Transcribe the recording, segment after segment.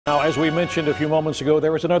Now, as we mentioned a few moments ago,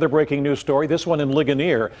 there was another breaking news story, this one in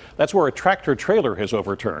Ligonier. That's where a tractor trailer has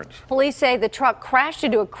overturned. Police say the truck crashed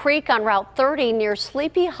into a creek on Route 30 near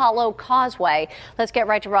Sleepy Hollow Causeway. Let's get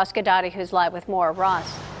right to Ross Godotti, who's live with more.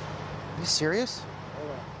 Ross. Are you serious?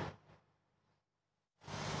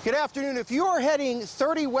 Good afternoon. If you are heading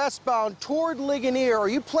 30 westbound toward Ligonier, or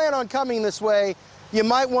you plan on coming this way, you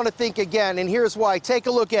might want to think again, and here's why. Take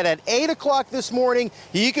a look at it. 8 o'clock this morning,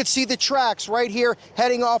 you could see the tracks right here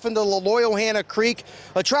heading off into the Loyalhanna Creek.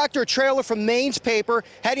 A tractor trailer from Maine's Paper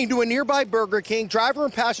heading to a nearby Burger King. Driver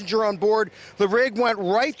and passenger on board. The rig went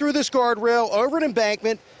right through this guardrail, over an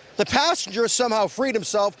embankment. The passenger somehow freed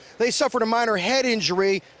himself. They suffered a minor head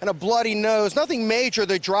injury and a bloody nose. Nothing major.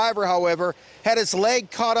 The driver, however, had his leg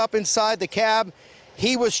caught up inside the cab.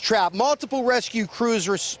 He was trapped. Multiple rescue crews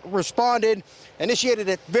responded, initiated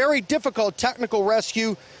a very difficult technical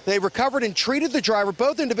rescue. They recovered and treated the driver.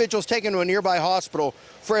 Both individuals taken to a nearby hospital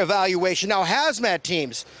for evaluation. Now, hazmat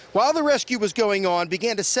teams, while the rescue was going on,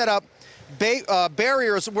 began to set up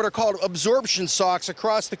barriers, what are called absorption socks,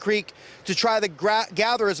 across the creek to try to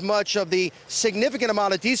gather as much of the significant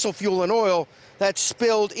amount of diesel fuel and oil that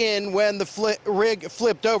spilled in when the rig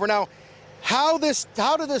flipped over. Now, how did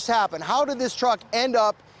this happen? How did this truck end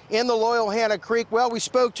up in the Loyalhanna Creek? Well, we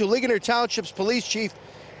spoke to Ligonier Township's police chief.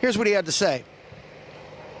 Here's what he had to say.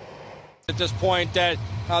 At this point, that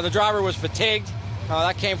the driver was fatigued.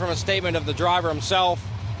 That came from a statement of the driver himself,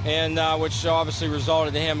 and which obviously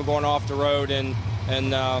resulted in him going off the road and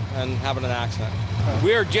having an accident.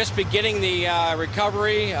 We are just beginning the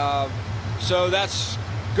recovery, so that's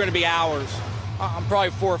going to be hours. Probably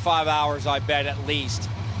 4 or 5 hours, I bet, at least.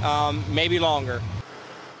 Maybe longer.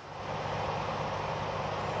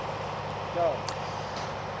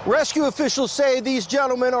 Rescue officials say these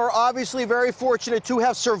gentlemen are obviously very fortunate to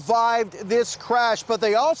have survived this crash, but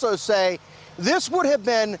they also say this would have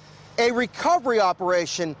been a recovery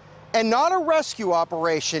operation and not a rescue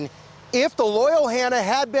operation if the Loyalhanna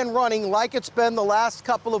had been running like it's been the last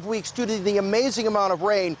couple of weeks due to the amazing amount of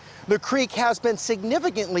rain. The creek has been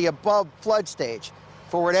significantly above flood stage.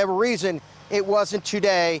 For whatever reason, it wasn't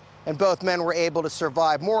today, and both men were able to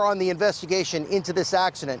survive. More on the investigation into this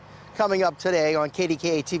accident coming up today on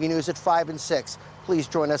KDKA-TV News at 5 and 6. Please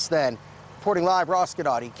join us then. Reporting live, Ross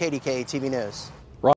Godotti, KDKA-TV News.